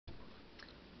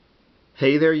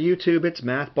Hey there YouTube, it's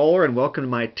Math Bowler and welcome to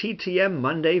my TTM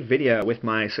Monday video with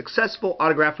my successful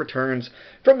autograph returns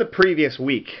from the previous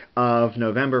week of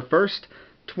November 1st,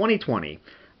 2020.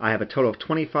 I have a total of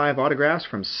 25 autographs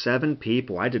from 7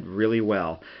 people. I did really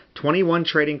well. 21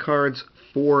 trading cards,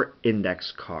 4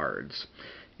 index cards.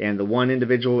 And the one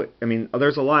individual,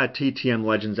 there's a lot of TTM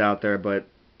legends out there, but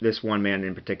this one man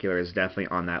in particular is definitely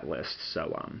on that list.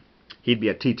 So, he'd be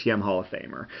a TTM Hall of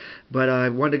Famer. But I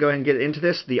wanted to go ahead and get into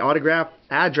this. The autograph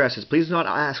addresses. Please do not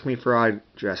ask me for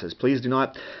addresses. Please do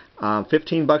not.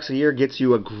 $15 a year gets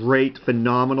you a great,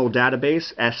 phenomenal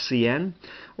database, SCN,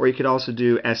 or you could also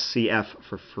do SCF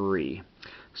for free.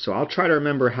 So I'll try to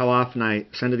remember how often I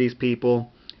send to these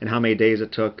people and how many days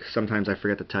it took. Sometimes I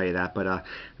forget to tell you that. But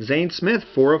Zane Smith,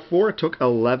 4 of 4, took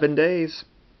 11 days.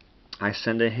 I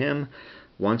send to him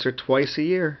once or twice a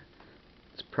year.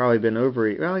 It's probably been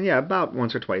about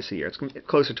once or twice a year. It's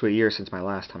closer to a year since my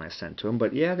last time I sent to him.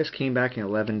 But yeah, this came back in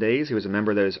 11 days. He was a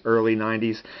member of those early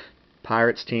 90s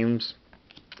Pirates teams.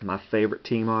 My favorite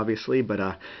team, obviously.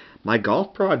 But my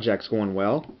golf project's going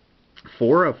well.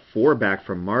 4 of 4 back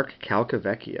from Mark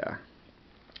Calcavecchia.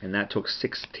 And that took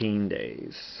 16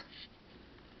 days.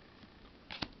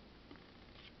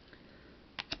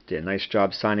 Did a nice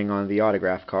job signing on the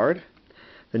autograph card.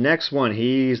 The next one,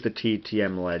 he's the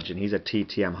TTM legend. He's a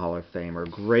TTM Hall of Famer.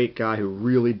 Great guy who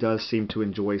really does seem to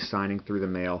enjoy signing through the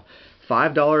mail.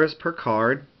 $5 per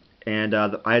card. And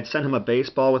I had sent him a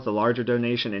baseball with a larger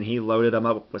donation, and he loaded them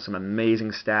up with some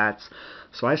amazing stats.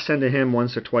 So I send to him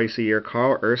once or twice a year,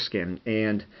 Erskine.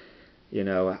 And, you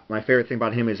know, my favorite thing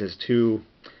about him is his 2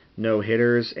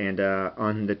 no-hitters. And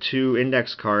on the 2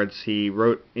 index cards, he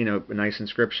wrote, a nice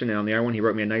inscription. And on the other one, he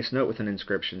wrote me a nice note with an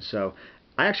inscription. So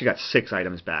I actually got 6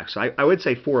 items back. So I would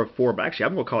say 4 of 4, but actually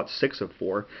I'm going to call it 6 of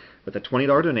 4 with a $20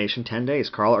 donation, 10 days,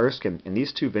 Carl Erskine. And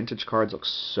these 2 vintage cards look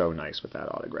so nice with that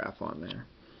autograph on there.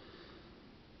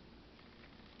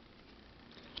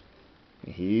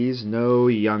 He's no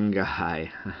young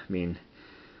guy.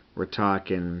 We're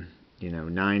talking,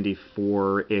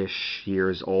 94-ish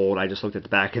years old. I just looked at the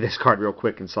back of this card real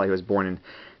quick and saw he was born in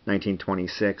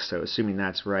 1926. So assuming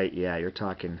that's right, yeah, you're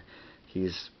talking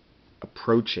he's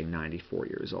approaching 94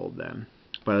 years old then.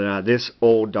 But this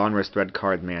old Donruss thread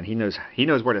card, man, he knows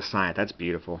where to sign it. That's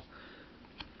beautiful.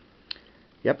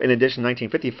 Yep, in addition,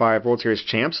 1955 World Series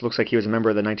champs. Looks like he was a member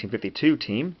of the 1952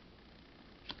 team,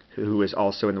 who was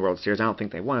also in the World Series. I don't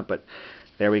think they won it, but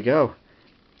there we go.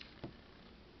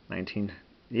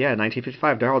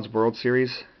 1955 Darnold's World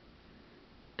Series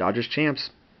Dodgers champs.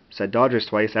 Said Dodgers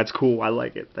twice. That's cool. I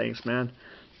like it. Thanks, man.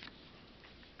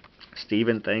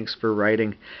 Steven, thanks for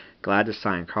writing. Glad to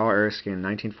sign. Carl Erskine,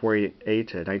 1948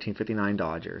 to 1959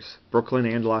 Dodgers. Brooklyn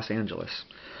and Los Angeles.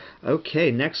 Okay,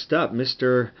 next up,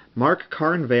 Mr. Mark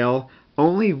Carnvale.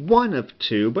 Only 1 of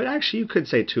 2, but actually you could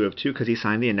say 2 of 2 because he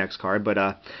signed the index card, but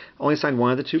only signed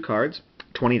 1 of the 2 cards,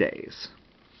 20 days.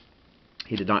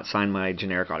 He did not sign my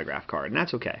generic autograph card, and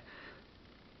that's okay.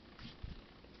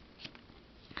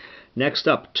 Next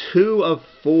up, 2 of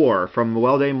 4 from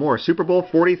Mwelde Moore. Super Bowl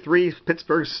 43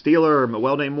 Pittsburgh Steeler,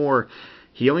 Mwelde Moore.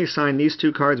 He only signed these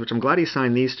 2 cards, which I'm glad he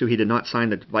signed these 2. He did not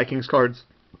sign the Vikings cards.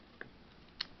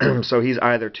 So he's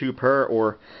either 2 per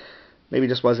or maybe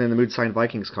just wasn't in the mood to sign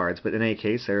Vikings cards. But in any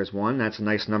case, there's 1. That's a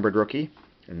nice numbered rookie.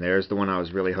 And there's the one I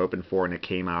was really hoping for, and it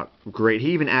came out great.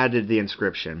 He even added the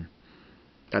inscription.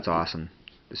 That's awesome.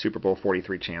 The Super Bowl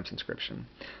 43 champs inscription.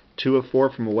 2 of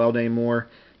 4 from Mwelde Moore.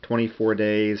 24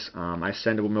 days. I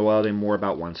send to Mwelde Moore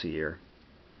about once a year.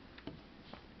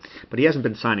 But he hasn't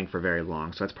been signing for very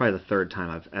long, so that's probably the 3rd time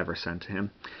I've ever sent to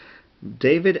him.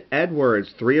 David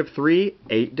Edwards, 3 of 3,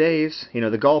 8 days.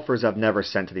 The golfers, I've never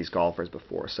sent to these golfers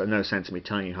before, so no sense in me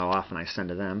telling you how often I send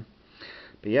to them.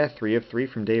 But yeah, 3 of 3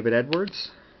 from David Edwards.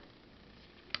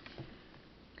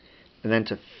 And then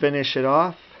to finish it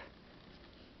off,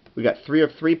 we got 3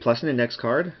 of 3 plus an index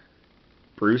card.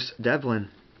 Bruce Devlin.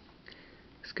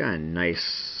 He's got a nice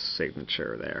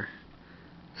signature there.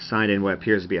 Signed in what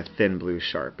appears to be a thin blue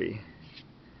Sharpie.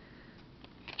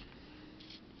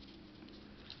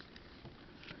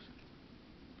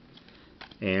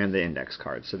 And the index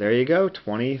card. So there you go,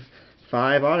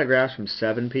 25 autographs from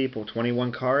 7 people,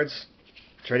 21 cards,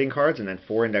 trading cards, and then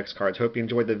 4 index cards. Hope you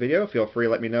enjoyed the video. Feel free to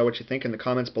let me know what you think in the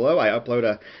comments below. I upload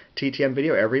a TTM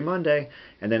video every Monday,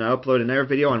 and then I upload another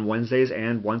video on Wednesdays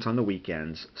and once on the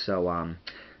weekends. So,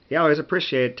 yeah, I always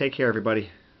appreciate it. Take care, everybody.